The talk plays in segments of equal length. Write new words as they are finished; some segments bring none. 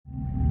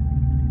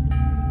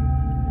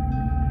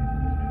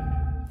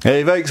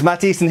Hey folks,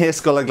 Matt Easton here,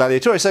 Schola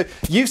Gladiatoria. So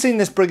you've seen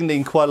this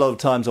brigandine quite a lot of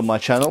times on my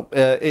channel.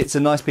 It's a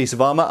nice piece of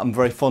armour, I'm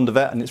very fond of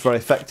it and it's very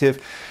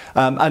effective.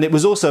 And it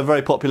was also a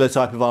very popular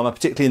type of armour,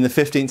 particularly in the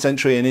 15th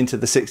century and into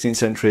the 16th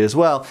century as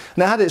well.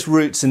 And it had its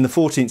roots in the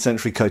 14th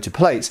century coated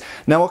plates.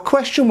 Now a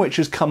question which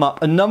has come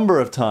up a number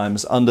of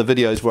times under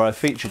videos where I've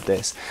featured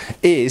this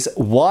is,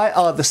 why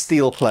are the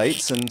steel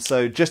plates, and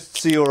so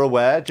just so you're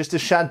aware, just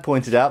as Shad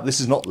pointed out,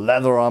 this is not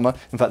leather armour.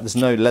 In fact, there's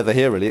no leather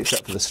here really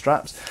except for the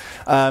straps.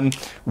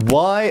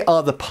 Why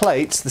are the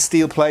plates, the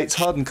steel plates,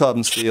 hardened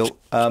carbon steel,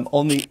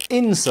 on the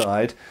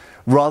inside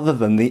rather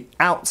than the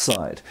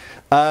outside?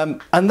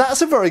 And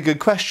that's a very good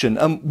question,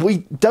 and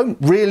we don't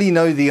really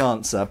know the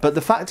answer, but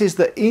the fact is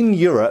that in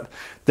Europe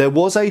there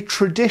was a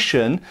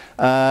tradition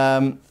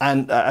and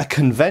a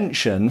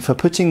convention for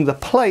putting the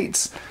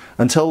plates,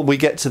 until we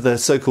get to the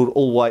so-called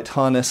all-white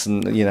harness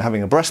and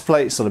having a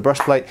breastplate, solid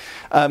breastplate,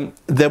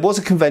 there was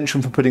a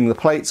convention for putting the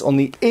plates on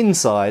the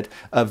inside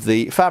of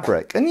the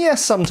fabric. And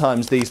yes,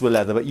 sometimes these were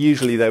leather, but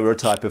usually they were a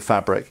type of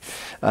fabric,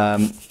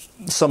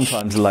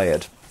 sometimes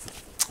layered.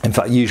 In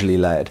fact, usually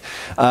layered.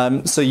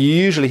 So you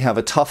usually have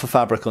a tougher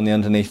fabric on the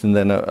underneath and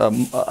then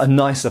a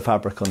nicer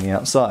fabric on the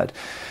outside.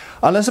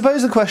 And I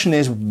suppose the question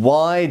is,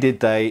 why did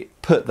they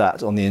put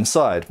that on the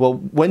inside? Well,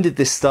 when did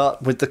this start?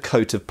 With the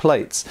coat of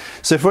plates.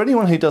 So for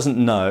anyone who doesn't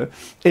know,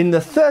 in the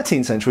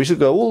 13th century, we should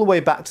go all the way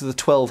back to the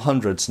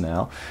 1200s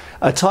now,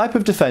 a type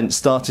of defence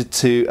started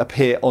to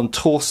appear on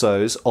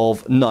torsos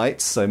of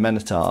knights, so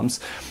men-at-arms,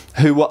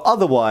 who were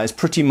otherwise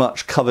pretty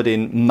much covered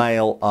in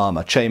mail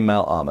armour,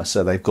 chainmail armour.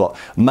 So they've got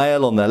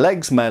mail on their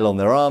legs, mail on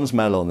their arms,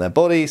 mail on their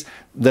bodies.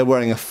 They're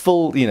wearing a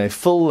full,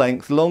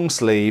 full-length,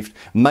 long-sleeved,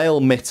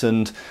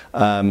 mail-mittened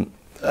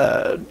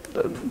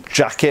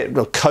jacket,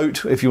 or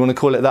coat, if you want to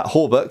call it that.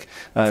 Hauberk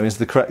is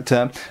the correct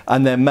term.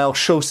 And then mail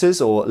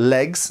chausses, or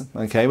legs,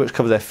 okay, which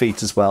cover their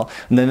feet as well.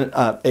 And then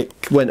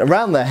it went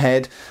around their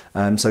head,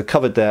 so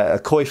covered their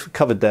coif,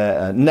 covered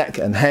their neck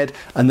and head.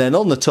 And then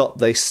on the top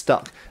they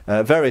stuck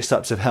various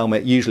types of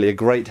helmet, usually a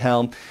great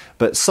helm,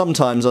 but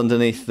sometimes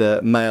underneath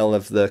the mail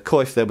of the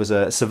coif there was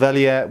a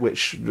cervelier,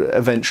 which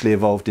eventually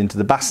evolved into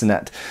the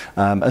bassinet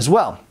as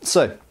well.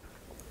 So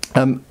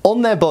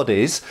on their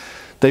bodies,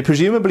 they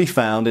presumably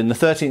found in the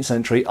 13th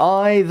century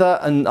either,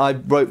 and I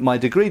wrote my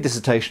degree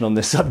dissertation on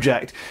this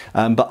subject,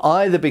 but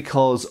either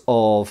because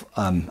of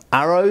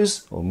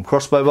arrows or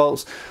crossbow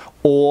bolts,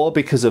 or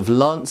because of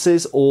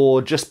lances,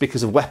 or just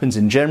because of weapons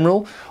in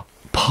general,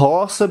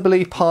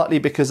 possibly partly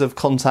because of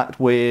contact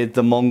with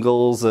the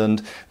Mongols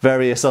and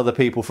various other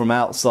people from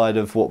outside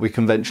of what we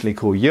conventionally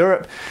call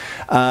Europe.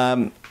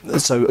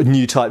 So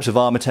new types of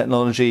armour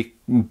technology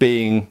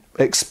being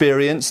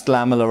experienced,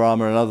 lamellar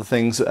armour and other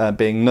things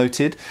being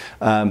noted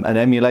and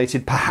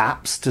emulated,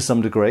 perhaps to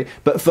some degree.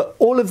 But for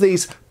all of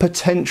these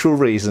potential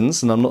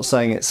reasons, and I'm not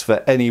saying it's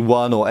for any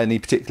one or any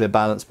particular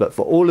balance, but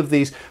for all of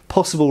these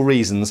possible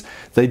reasons,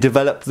 they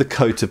developed the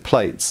coat of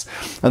plates.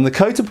 And the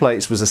coat of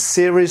plates was a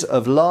series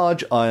of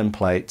large iron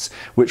plates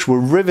which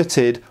were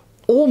riveted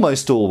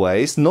almost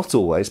always, not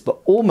always, but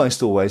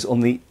almost always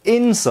on the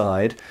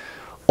inside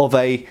of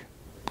a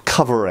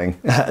covering.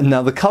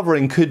 Now the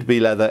covering could be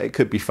leather, it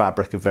could be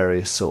fabric of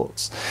various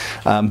sorts,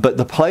 but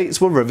the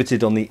plates were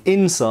riveted on the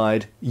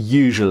inside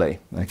usually,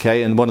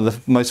 okay? And one of the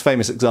most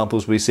famous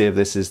examples we see of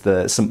this is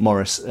the St.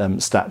 Maurice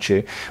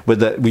statue,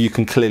 where you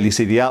can clearly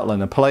see the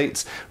outline of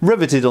plates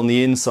riveted on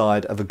the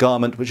inside of a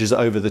garment which is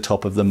over the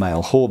top of the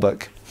mail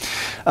hauberk.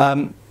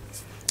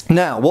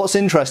 Now, what's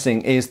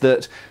interesting is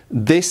that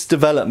this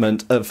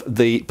development of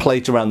the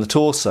plate around the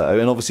torso,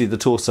 and obviously the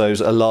torso's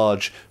a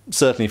large,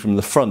 certainly from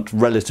the front,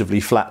 relatively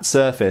flat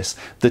surface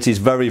that is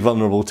very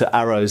vulnerable to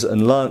arrows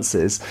and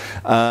lances,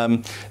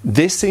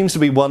 this seems to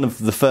be one of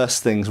the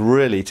first things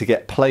really to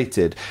get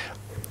plated.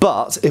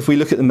 But if we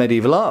look at the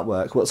medieval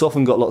artwork, what's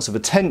often got lots of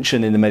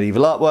attention in the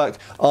medieval artwork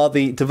are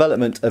the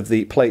development of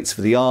the plates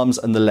for the arms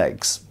and the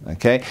legs.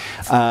 Okay,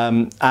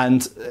 and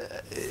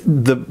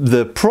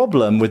the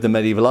problem with the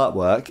medieval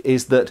artwork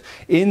is that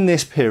in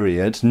this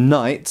period,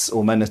 knights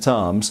or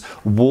men-at-arms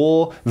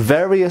wore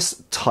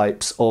various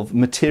types of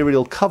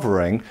material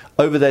covering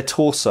over their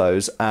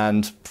torsos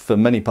and, for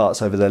many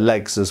parts, over their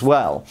legs as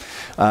well,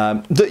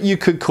 that you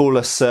could call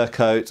a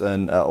surcoat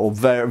and or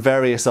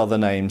various other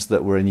names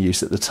that were in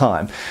use at the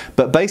time.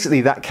 But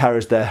basically that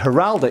carries their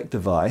heraldic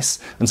device,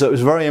 and so it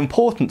was very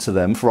important to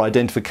them for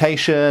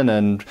identification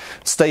and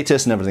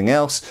status and everything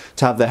else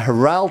to have their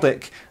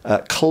heraldic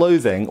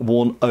clothing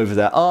worn over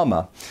their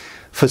armour.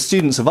 For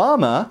students of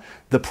armour,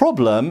 the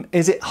problem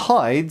is it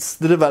hides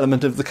the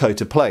development of the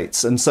coat of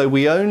plates, and so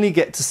we only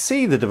get to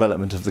see the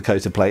development of the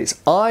coat of plates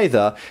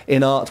either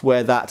in art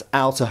where that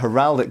outer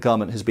heraldic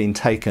garment has been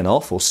taken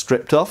off or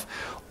stripped off,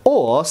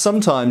 or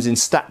sometimes in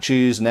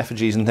statues and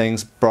effigies and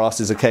things,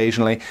 brasses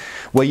occasionally,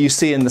 where you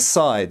see in the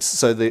sides.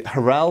 So the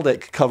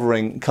heraldic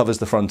covering covers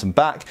the front and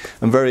back,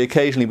 and very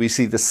occasionally we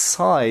see the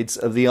sides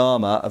of the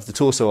armour, of the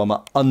torso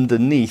armour,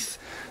 underneath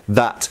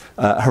that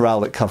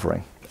heraldic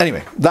covering.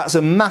 Anyway, that's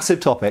a massive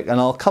topic, and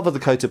I'll cover the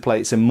coated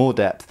plates in more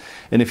depth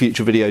in a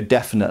future video,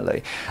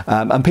 definitely.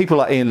 And people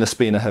like Ian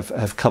Lespina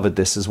have covered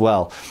this as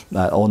well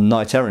on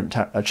Knight Errant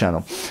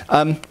channel.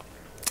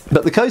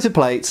 But the coated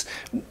plates,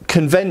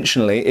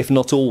 conventionally, if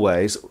not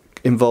always,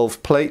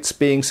 involve plates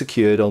being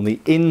secured on the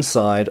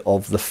inside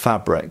of the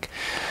fabric.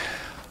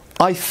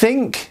 I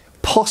think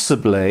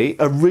possibly,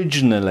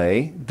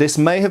 originally, this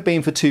may have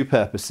been for two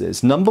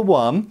purposes. Number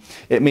one,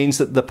 it means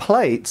that the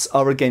plates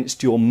are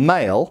against your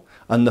mail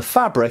and the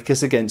fabric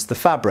is against the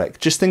fabric.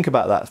 Just think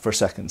about that for a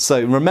second.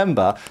 So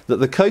remember that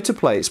the coated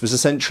plates was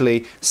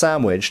essentially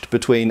sandwiched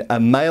between a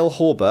mail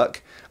hauberk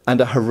and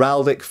a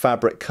heraldic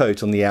fabric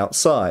coat on the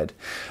outside.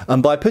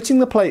 And by putting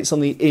the plates on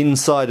the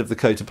inside of the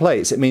coated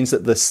plates, it means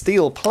that the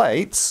steel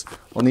plates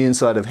on the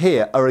inside of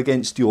here are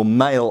against your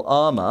mail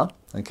armour.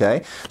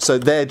 Okay, so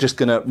they're just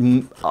going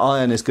to,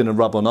 iron is going to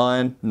rub on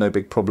iron, no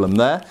big problem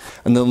there.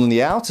 And then on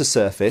the outer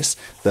surface,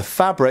 the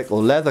fabric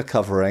or leather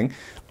covering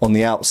on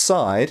the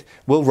outside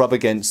will rub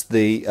against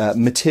the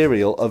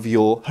material of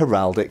your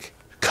heraldic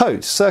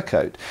coat,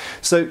 surcoat.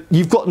 So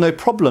you've got no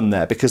problem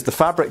there because the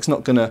fabric's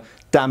not going to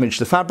damage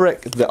the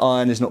fabric, the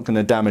iron is not going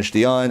to damage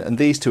the iron, and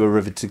these two are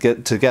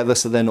riveted together,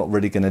 so they're not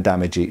really going to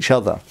damage each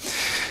other.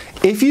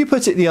 If you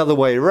put it the other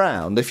way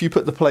around, if you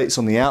put the plates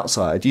on the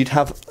outside, you'd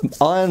have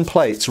iron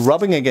plates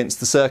rubbing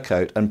against the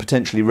surcoat and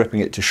potentially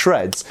ripping it to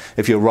shreds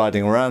if you're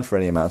riding around for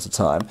any amount of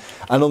time.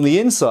 And on the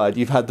inside,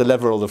 you've had the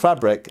leather or the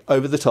fabric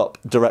over the top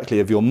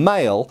directly of your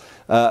mail,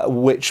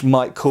 which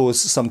might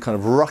cause some kind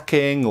of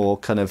rucking or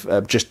kind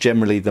of just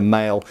generally the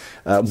mail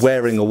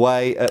wearing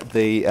away at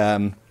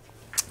the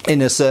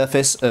inner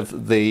surface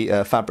of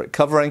the fabric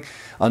covering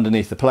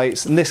underneath the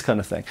plates and this kind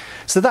of thing.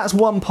 So that's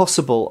one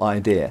possible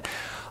idea.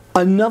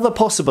 Another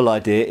possible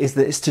idea is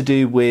that it's to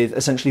do with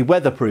essentially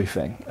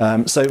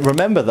weatherproofing. So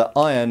remember that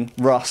iron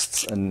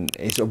rusts and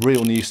is a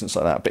real nuisance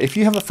like that. But if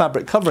you have a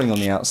fabric covering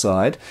on the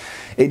outside,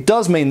 it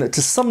does mean that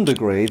to some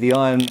degree the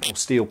iron or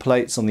steel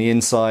plates on the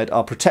inside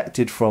are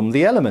protected from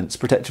the elements,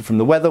 protected from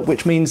the weather,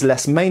 which means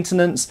less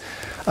maintenance.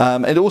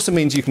 It also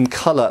means you can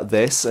colour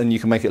this and you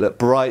can make it look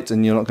bright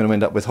and you're not going to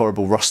end up with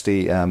horrible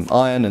rusty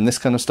iron and this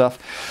kind of stuff.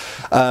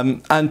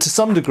 And to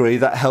some degree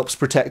that helps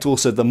protect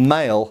also the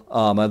mail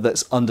armour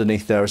that's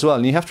underneath there as well.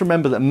 And you have to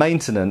remember that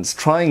maintenance,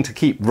 trying to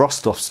keep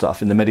rust off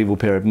stuff in the medieval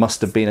period,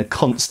 must have been a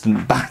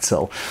constant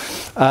battle.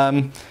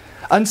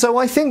 And so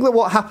I think that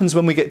what happens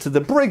when we get to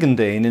the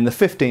Brigandine in the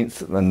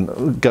 15th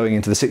and going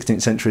into the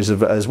 16th centuries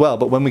as well,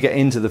 but when we get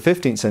into the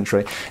 15th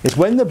century, is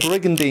when the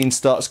Brigandine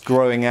starts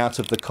growing out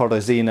of the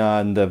corazina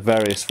and the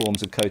various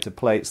forms of coated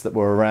plates that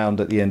were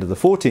around at the end of the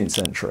 14th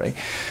century.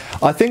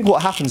 I think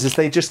what happens is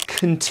they just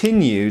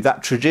continue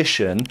that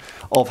tradition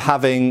of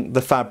having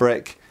the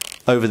fabric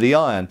over the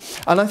iron.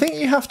 And I think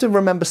you have to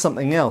remember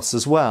something else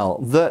as well,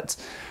 that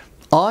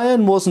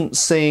iron wasn't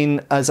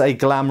seen as a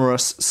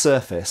glamorous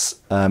surface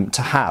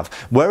to have,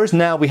 whereas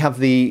now we have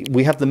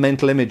the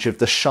mental image of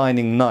the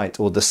shining knight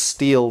or the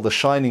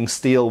shining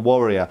steel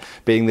warrior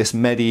being this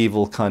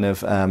medieval kind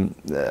of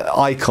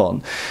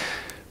icon.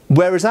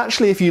 Whereas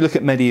actually if you look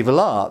at medieval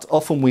art,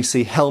 often we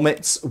see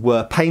helmets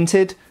were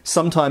painted,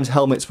 sometimes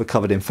helmets were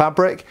covered in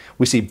fabric.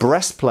 We see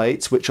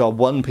breastplates, which are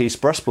one-piece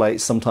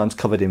breastplates, sometimes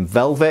covered in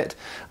velvet,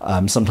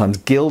 sometimes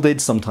gilded,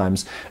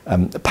 sometimes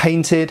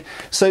painted.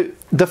 So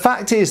the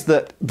fact is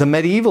that the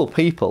medieval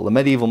people, the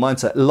medieval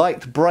mindset,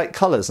 liked bright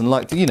colours and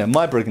liked, you know,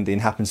 my Brigandine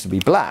happens to be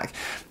black,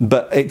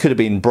 but it could have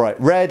been bright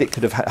red, it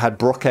could have had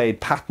brocade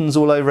patterns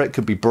all over it, it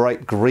could be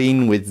bright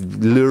green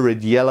with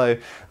lurid yellow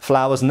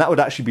flowers, and that would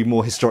actually be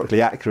more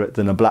historically accurate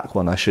than a black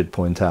one, I should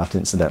point out,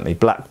 incidentally.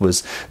 Black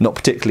was not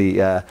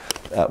particularly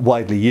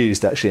widely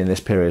used actually in this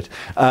period.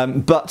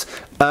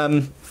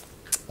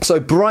 So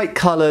bright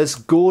colours,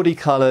 gaudy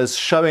colours,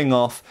 showing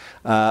off,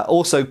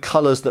 also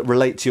colours that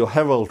relate to your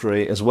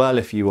heraldry as well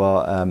if you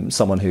are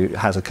someone who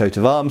has a coat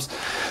of arms.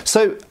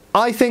 So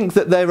I think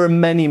that there are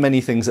many,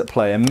 many things at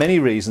play and many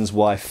reasons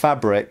why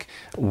fabric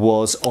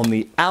was on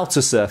the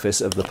outer surface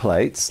of the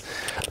plates.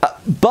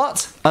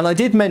 But, and I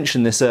did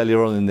mention this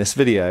earlier on in this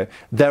video,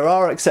 there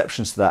are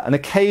exceptions to that. And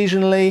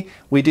occasionally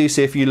we do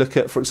see, if you look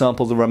at, for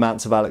example, the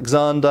Romance of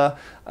Alexander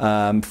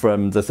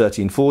from the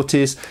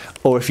 1340s,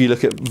 or if you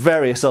look at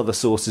various other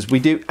sources, we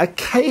do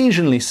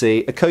occasionally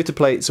see a coat of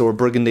plates or a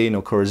Brigandine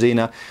or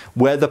corazina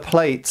where the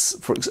plates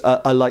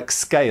are like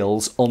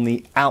scales on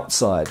the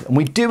outside. And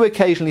we do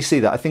occasionally see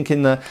that. I think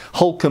in the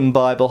Holcomb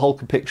Bible,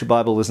 Holcomb Picture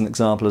Bible, there's an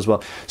example as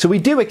well. So we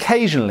do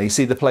occasionally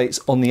see the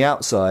plates on the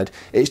outside.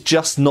 It's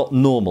just not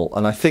normal.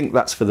 And I think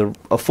that's for the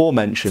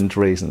aforementioned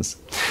reasons.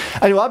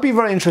 Anyway, I'd be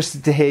very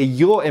interested to hear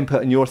your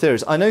input and your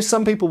theories. I know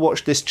some people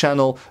watch this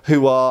channel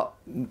who are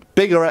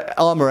bigger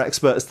armour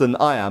experts than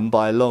I am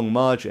by a long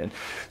margin.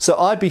 So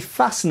I'd be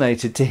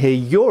fascinated to hear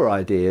your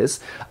ideas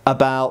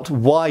about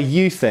why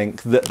you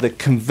think that the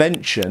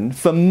convention,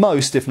 for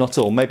most, if not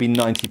all, maybe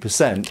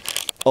 90%,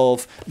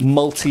 of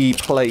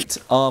multi-plate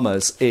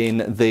armours in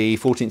the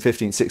 14th,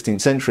 15th,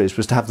 16th centuries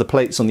was to have the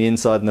plates on the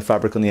inside and the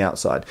fabric on the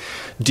outside.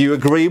 Do you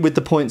agree with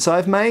the points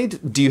I've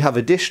made? Do you have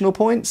additional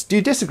points? Do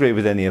you disagree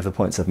with any of the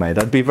points I've made?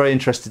 I'd be very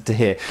interested to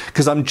hear,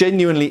 because I'm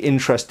genuinely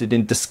interested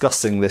in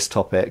discussing this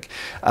topic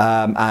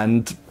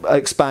and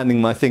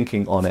expanding my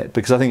thinking on it,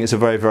 because I think it's a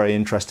very, very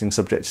interesting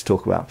subject to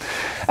talk about.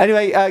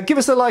 Anyway, give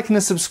us a like and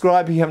a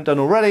subscribe if you haven't done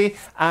already,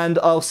 and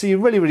I'll see you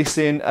really, really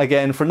soon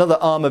again for another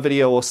armour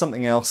video or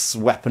something else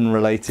weapon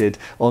related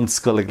on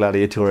Schola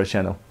Gladiatoria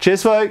channel.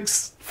 Cheers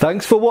folks!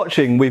 Thanks for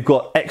watching. We've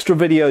got extra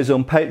videos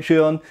on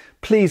Patreon.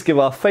 Please give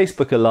our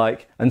Facebook a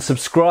like and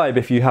subscribe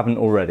if you haven't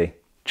already.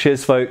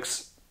 Cheers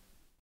folks!